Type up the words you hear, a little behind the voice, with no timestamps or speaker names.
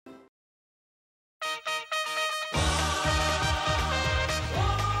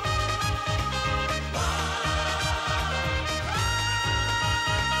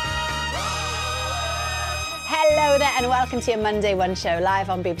and welcome to your Monday One show live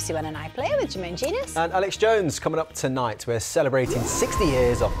on BBC One and iPlayer with Jermaine, Jenas. And Alex Jones. Coming up tonight, we're celebrating 60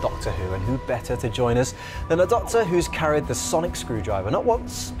 years of Doctor Who, and who better to join us than a doctor who's carried the sonic screwdriver not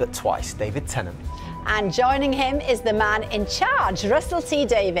once but twice, David Tennant. And joining him is the man in charge, Russell T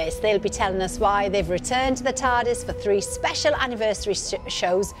Davies. They'll be telling us why they've returned to the TARDIS for 3 special anniversary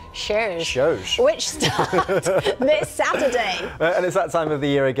shows, which start this Saturday. And it's that time of the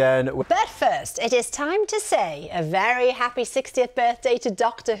year again. But first, it is time to say a very happy 60th birthday to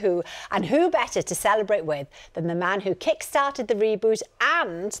Doctor Who. And who better to celebrate with than the man who kick-started the reboot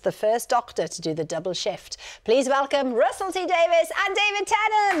and the first Doctor to do the double shift. Please welcome Russell T Davies and David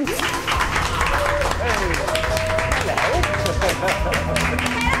Tennant.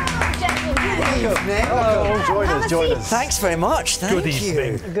 Hello, join us. Thanks very much. Thank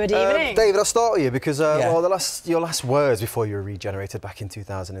you. Good evening. David, I'll start with you because your last words before you were regenerated back in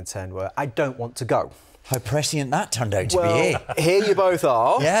 2010 were, "I don't want to go." How prescient that turned out to be. Here you both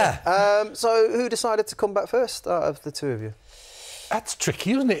are. Yeah. So who decided to come back first out of the two of you? That's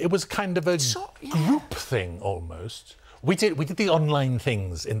tricky, isn't it? It was kind of a group thing almost. We did the online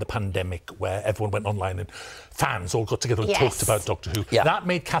things in the pandemic where everyone went online and fans all got together and talked about Doctor Who. Yeah. That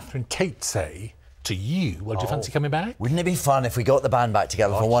made Catherine Tate say to you, well, do you fancy coming back? Wouldn't it be fun if we got the band back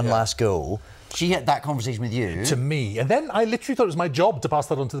together for one last go? She had that conversation with you. To me. And then I literally thought it was my job to pass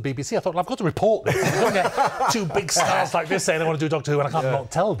that on to the BBC. I thought, well, I've got to report this. I don't get 2 big stars like this saying they want to do Doctor Who and I can't not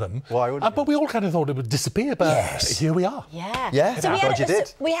tell them. Why would you? But we all kind of thought it would disappear, but here we are. Yeah. So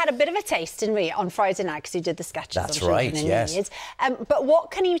we had a bit of a taste, didn't we, on Friday night because you did the sketches. That's right, yes. But what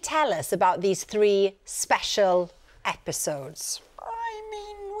can you tell us about these 3 special episodes?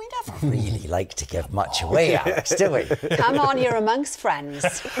 Never really like to give much away, Alex, do we? Come on, you're amongst friends.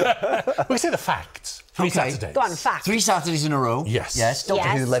 We say the facts. 3 Saturdays. Go on, facts. 3 Saturdays in a row. Yes. Yes. Doctor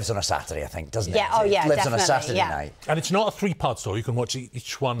Who lives on a Saturday, I think, doesn't it? Oh, yeah, lives definitely, on a Saturday night. And it's not a 3-part story. You can watch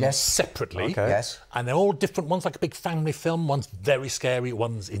each one separately. Okay. Yes. And they're all different. One's like a big family film. One's very scary.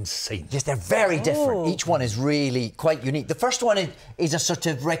 One's insane. Yes, they're very different. Each one is really quite unique. The first one is a sort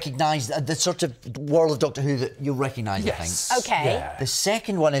of recognised, the sort of world of Doctor Who that you'll recognise, I think. Okay. Yeah. The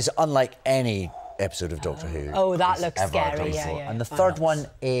second one is unlike any episode of Doctor Who. Oh, that looks ever scary, done yeah, before. yeah. And the third one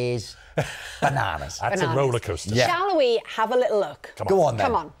is bananas. That's a roller coaster. Yeah. Shall we have a little look? Go on, then.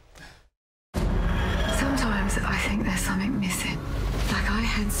 Come on. Sometimes I think there's something missing. Like I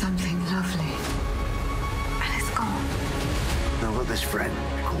had something lovely, and it's gone. I've got this friend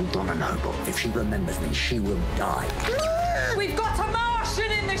called Donna Noble. If she remembers me, she will die. We've got a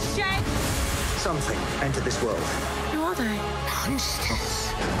Martian in the shed! Something entered this world. Who are they? Monsters.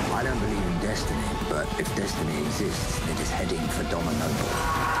 I don't believe in destiny, but if destiny exists, it is heading for Donna Noble.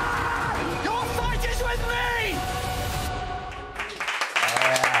 Your fight is with me!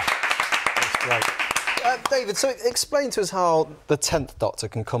 That's great. David, so explain to us how the 10th Doctor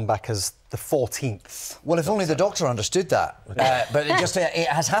can come back as the 14th. Well, if only the Doctor understood that. But it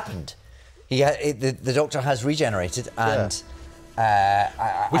has happened. The Doctor has regenerated and...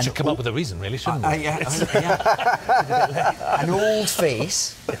 we should come up with a reason, really, shouldn't we? An old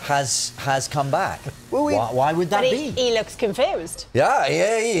face has come back. Well, why would that be? He looks confused. Yeah,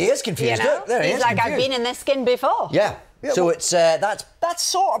 he is confused. You know? Look, there he He's is like, confused. I've been in this skin before. Yeah. So well, it's that's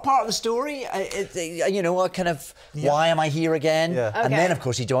sort of part of the story. You know, a kind of why am I here again? Yeah. And then of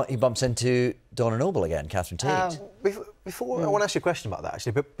course he bumps into Donna Noble again, Catherine Tate. Before I want to ask you a question about that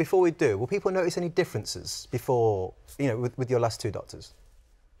actually, but before we do, will people notice any differences before with your last 2 Doctors?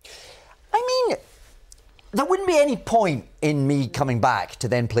 I mean, there wouldn't be any point in me coming back to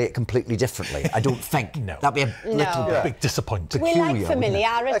then play it completely differently. I don't think. No. That'd be a little bit Big disappointment. We like peculiar,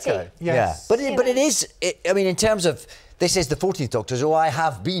 familiarity. Okay. Yes. Yeah, but it is. I mean, in terms of this is the 14th Doctor, so I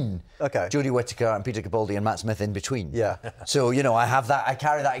have been Jodie Whittaker and Peter Capaldi and Matt Smith in between. Yeah. So you know, I have that. I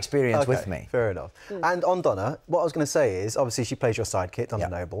carry that experience with me. Fair enough. And on Donna, what I was going to say is, obviously she plays your sidekick, Donna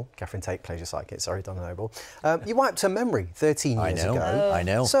Noble. Catherine Tate plays your sidekick. Sorry, Donna Noble. You wiped her memory 13 years ago. I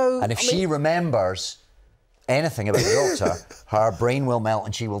know. So, and if she remembers anything about the Doctor, her brain will melt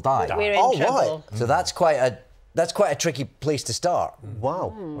and she will die. We're in trouble. Right. So that's quite a tricky place to start.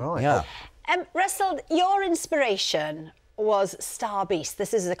 Wow. Right. Yeah. Russell, your inspiration was Star Beast.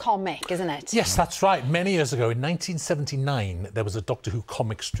 This is a comic, isn't it? Yes, that's right. Many years ago, in 1979, there was a Doctor Who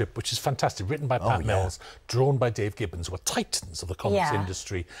comic strip, which is fantastic, written by Pat Mills, drawn by Dave Gibbons, who are titans of the comics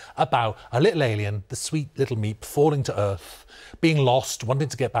industry, about a little alien, the sweet little meep, falling to Earth, being lost, wanting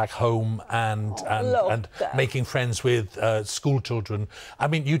to get back home, and making friends with school children. I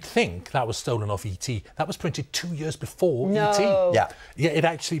mean, you'd think that was stolen off E.T. That was printed 2 years before E.T. Yeah. Yeah, it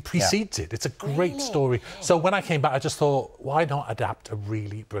actually precedes it. It's a great story. So when I came back, I just thought, thought, why not adapt a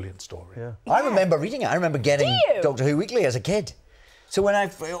really brilliant story? Yeah. I remember reading it. I remember getting Doctor Who Weekly as a kid. So when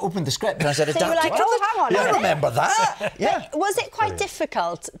I opened the script and I said, so you were like, oh, hang on. I remember that. Yeah. But was it quite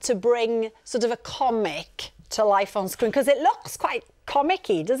difficult to bring sort of a comic to life on screen? Because it looks quite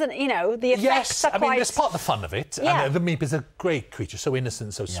comic-y, doesn't it? You know, the effects are quite... I mean, that's part of the fun of it. Yeah. And the Meep is a great creature, so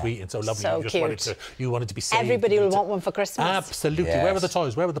innocent, so sweet and so lovely. So you just cute. wanted to be saved. Everybody will want one for Christmas. Absolutely. Yes. Where are the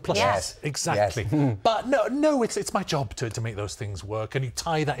toys? Where are the plushes? Yes. Exactly. Yes. But no, it's my job to make those things work. And you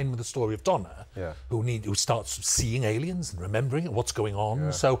tie that in with the story of Donna, who starts seeing aliens and remembering what's going on. Yeah.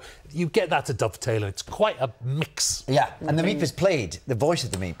 So you get that to dovetail, and it's quite a mix. Yeah, and the Meep is played, the voice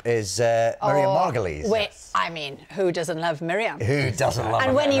of the Meep is Miriam Margolyes. Wait, I mean, who doesn't love Miriam? Who doesn't love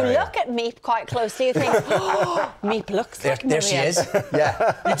And when you Miriam? look at Meep quite closely, you think, oh, Meep looks like Miriam. There she is.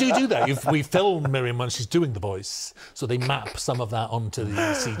 Yeah. You do that. We film Miriam when she's doing the voice, so they map some of that onto the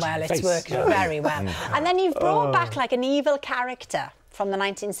CG Well, face. it's worked very well. And then you've brought back like an evil character from the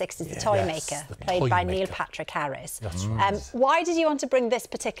 1960s, the Toy Maker, played by Neil Patrick Harris. That's right. Why did you want to bring this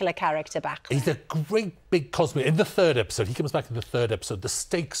particular character back? He's a great big cosmic. In the third episode, he comes back in the third episode, the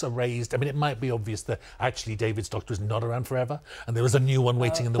stakes are raised. I mean, it might be obvious that actually David's Doctor is not around forever, and there is a new one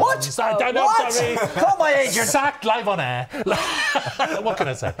waiting in the wings. What? Sorry. Call my agent. Sacked live on air. What can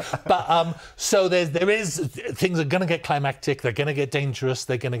I say? But so there is things are going to get climactic. They're going to get dangerous.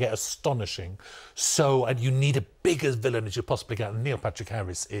 They're going to get astonishing. So, and you need a bigger villain as you possibly can. And Neil Patrick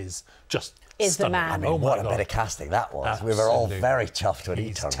Harris is just is stunning. the man. I mean, what a bit of casting that was. Absolutely. We were all very chuffed when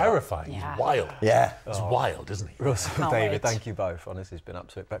he turned up. He's terrifying. He's wild. Yeah. He's wild, isn't he? Russell, David, thank you both. Honestly, it's been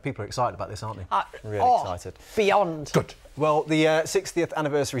absolute. But people are excited about this, aren't they? Really excited. Beyond. Good. Well, the 60th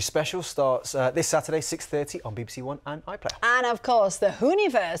anniversary special starts this Saturday, 6:30 on BBC One and iPlayer. And of course, the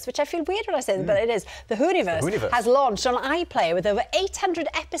Whoniverse, which I feel weird when I say it, but it is. The Whoniverse has launched on iPlayer with over 800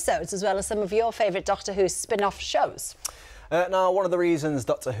 episodes, as well as some of your favourite Doctor Who spin-off shows. Now, one of the reasons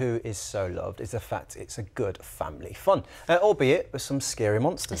Doctor Who is so loved is the fact it's a good family fun, albeit with some scary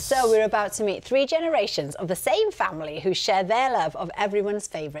monsters. So we're about to meet 3 generations of the same family who share their love of everyone's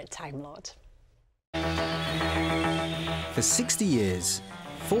favourite Time Lord. For 60 years,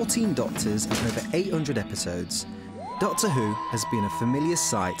 14 Doctors and over 800 episodes, Doctor Who has been a familiar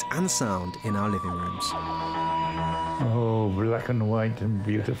sight and sound in our living rooms. Oh, black and white and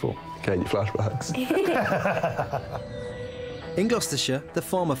beautiful. Getting flashbacks. In Gloucestershire, the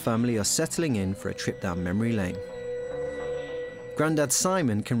Farmer family are settling in for a trip down memory lane. Grandad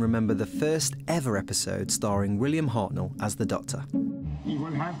Simon can remember the first ever episode starring William Hartnell as the Doctor. He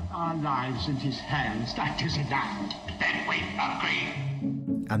will have our lives in his hands. That is enough. Then we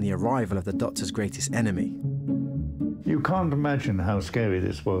agree. And the arrival of the Doctor's greatest enemy. You can't imagine how scary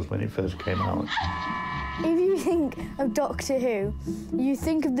this was when it first came out. If you think of Doctor Who, you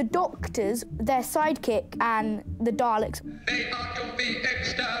think of the Doctors, their sidekick, and the Daleks. They are to be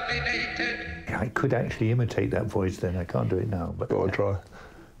exterminated. I could actually imitate that voice then. I can't do it now, but... Go on, try.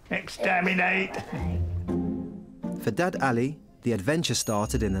 Exterminate! For Dad Ali, the adventure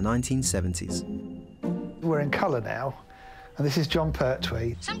started in the 1970s. We're in colour now, and this is John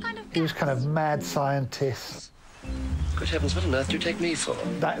Pertwee. He was kind of mad scientist. Good heavens, what on earth do you take me for?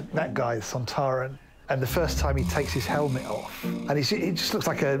 That guy, Sontaran. And the first time he takes his helmet off, and he just looks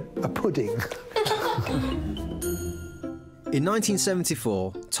like a pudding. In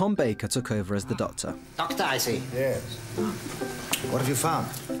 1974, Tom Baker took over as the Doctor. Doctor, I see. Yes. What have you found?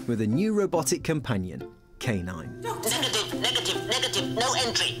 With a new robotic companion, K9. Negative, no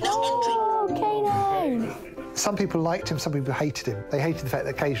entry, Oh, K9! Some people liked him, some people hated him. They hated the fact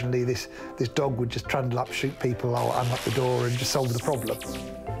that occasionally this dog would just trundle up, shoot people, or unlock the door and just solve the problem.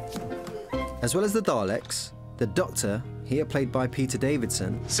 As well as the Daleks, the Doctor, here played by Peter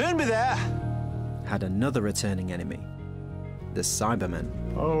Davidson, soon be there, had another returning enemy, the Cybermen.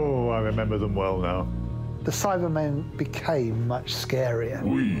 Oh, I remember them well now. The Cybermen became much scarier.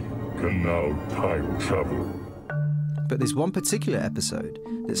 We can now time travel. But there's one particular episode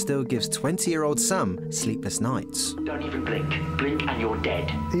that still gives 20-year-old Sam sleepless nights. Don't even blink. Blink and you're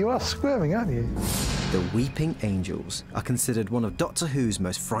dead. You are squirming, aren't you? The Weeping Angels are considered one of Doctor Who's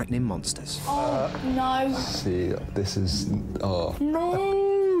most frightening monsters. Oh, no. See, this is...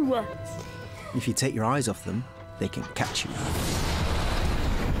 No! If you take your eyes off them, they can catch you.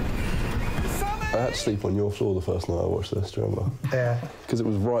 I had to sleep on your floor the first night I watched this, do you remember? Yeah. Because it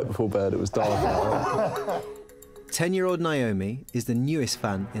was right before bed, it was dark out. 10-year-old Naomi is the newest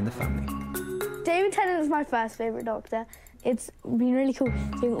fan in the family. David Tennant was my first favourite Doctor. It's been really cool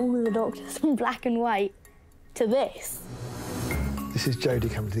seeing all of the Doctors from black and white to this. This is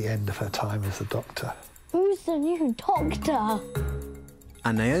Jodie coming to the end of her time as the Doctor. Who's the new Doctor?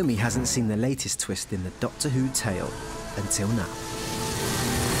 And Naomi hasn't seen the latest twist in the Doctor Who tale. until now.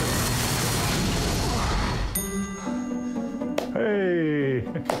 Hey!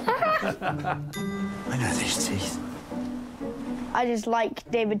 I know these teeth. I just like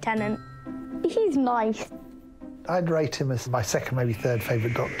David Tennant. He's nice. I'd rate him as my second, maybe third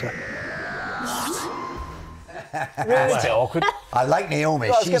favourite Doctor. That's awkward. I like Naomi.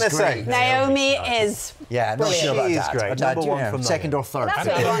 I was She's gonna great. say, Naomi is Yeah, not brilliant. sure about She is that. great. But Number one know, from second or third. That's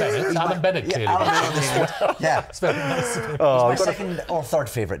favourite. what I want. Alan Bennett, clearly. Yeah, It's very nice. Oh, my second or third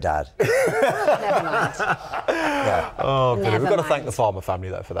favourite dad. Never mind. Oh, good. Never We've got to thank mind. the Farmer family,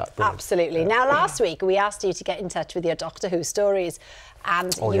 though, for that. Brilliant. Absolutely. Now, last week we asked you to get in touch with your Doctor Who stories,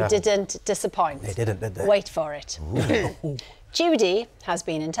 and you didn't disappoint. They didn't, did they? Wait for it. Judy has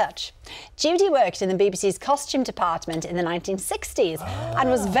been in touch. Judy worked in the BBC's costume department in the 1960s and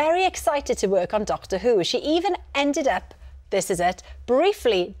was very excited to work on Doctor Who. She even ended up, this is it,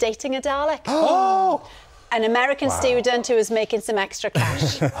 briefly dating a Dalek. Oh! An American student who was making some extra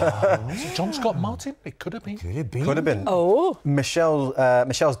cash. Was it John Scott Martin? It could have been. Could it be? Could have been. Oh.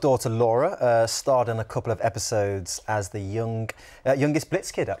 Michelle's daughter Laura starred in a couple of episodes as the youngest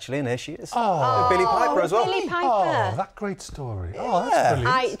Blitz kid, actually, and here she is. Oh. With Billy Piper as well. Billy Piper. Oh, that great story. Oh, that's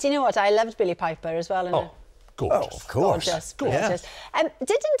brilliant. Do you know what? I loved Billy Piper as well. Oh, gorgeous. Oh, of course. Gorgeous, Yeah. gorgeous.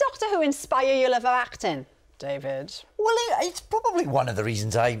 Didn't Doctor Who inspire your love of acting, David? Well, it's probably one of the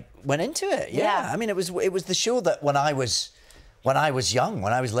reasons I went into it. Yeah. I mean, it was the show that when I was young,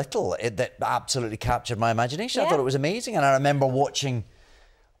 when I was little, that absolutely captured my imagination. I thought it was amazing, and I remember watching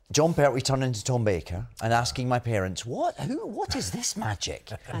John Pertwee turn into Tom Baker and asking my parents, what is this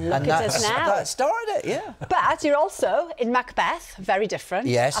magic? And look at us now. That started it, yeah. But you're also in Macbeth, very different.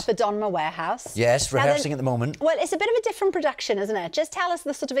 Yes. At the Donmar warehouse. Yes, rehearsing at the moment. Well, it's a bit of a different production, isn't it? Just tell us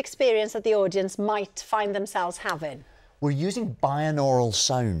the sort of experience that the audience might find themselves having. We're using binaural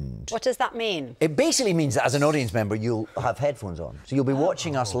sound. What does that mean? It basically means that as an audience member, you'll have headphones on. So you'll be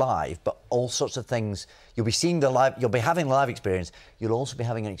watching us live, but all sorts of things. You'll be seeing you'll be having a live experience. You'll also be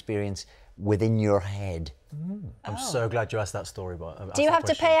having an experience within your head. I'm so glad you asked that story. Do you have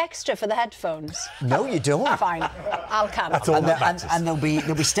to pay extra for the headphones? No, you don't. Fine, I'll come. And they'll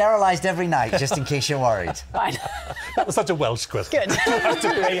be sterilised every night, just in case you're worried. Fine. That was such a Welsh question. Good. You have to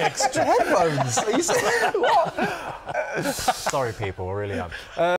pay extra. Headphones? Are you saying what? Sorry, people, I really am.